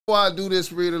Before I do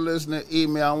this reader listener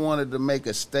email, I wanted to make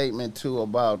a statement too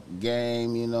about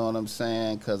game. You know what I'm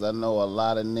saying? Because I know a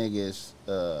lot of niggas.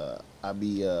 A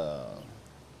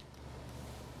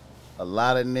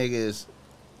lot of niggas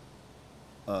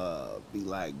be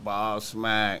like, Bob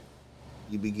Smack,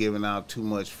 you be giving out too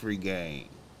much free game.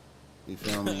 You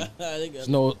feel me? There's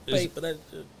no pay for that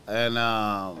shit. And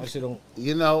that shit don't.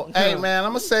 you know, hey man,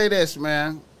 I'm gonna say this,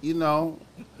 man. You know,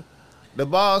 the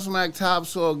Ball Smack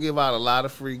Topsoil give out a lot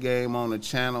of free game on the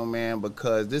channel, man,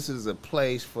 because this is a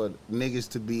place for niggas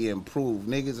to be improved.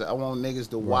 Niggas, I want niggas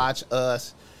to watch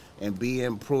us and be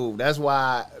improved. That's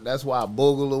why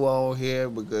Boogaloo on here,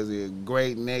 because he's a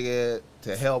great nigga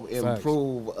to help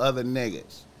improve other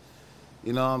niggas.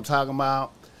 You know what I'm talking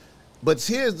about? But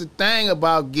here's the thing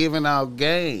about giving out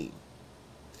game.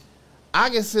 I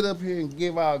can sit up here and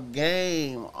give out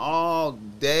game all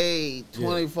day,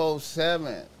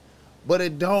 24/7. But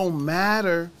it don't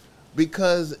matter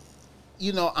because,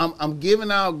 you know, I'm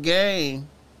giving out game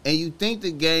and you think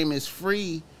the game is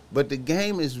free, but the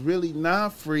game is really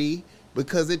not free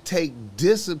because it take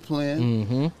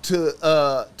discipline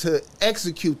to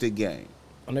execute the game.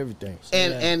 On everything.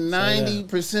 And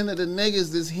 90% of the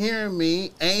niggas that's hearing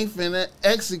me ain't finna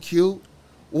execute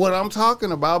what I'm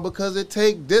talking about because it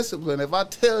take discipline. If I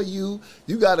tell you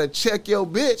you gotta check your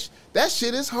bitch, that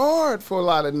shit is hard for a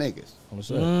lot of niggas.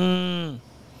 If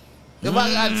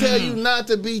I gotta tell you not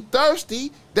to be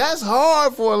thirsty, that's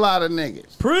hard for a lot of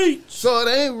niggas. Preach. So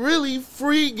it ain't really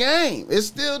free game. It's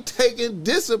still taking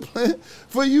discipline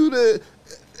for you to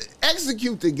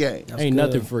execute the game. Ain't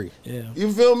nothing free. Yeah.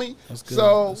 You feel me? That's good.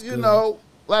 So, That's you good. know,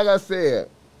 like I said,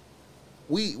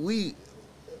 we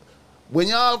when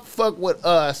y'all fuck with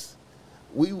us,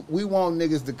 we want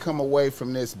niggas to come away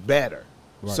from this better.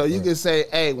 Right, so you right. can say,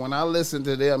 hey, when I listened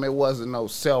to them, it wasn't no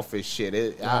selfish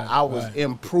shit. I was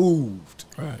improved.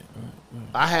 Right.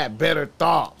 I had better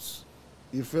thoughts.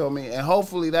 You feel me? And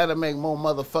hopefully that'll make more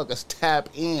motherfuckers tap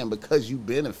in because you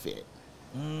benefit.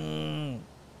 And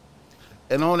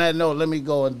on that note, let me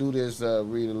go and do this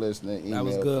reader listener email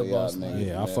was good, for y'all boss, man. niggas.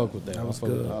 Yeah, I fuck with that. That was I fuck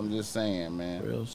with good. that. I'm just saying, man. Real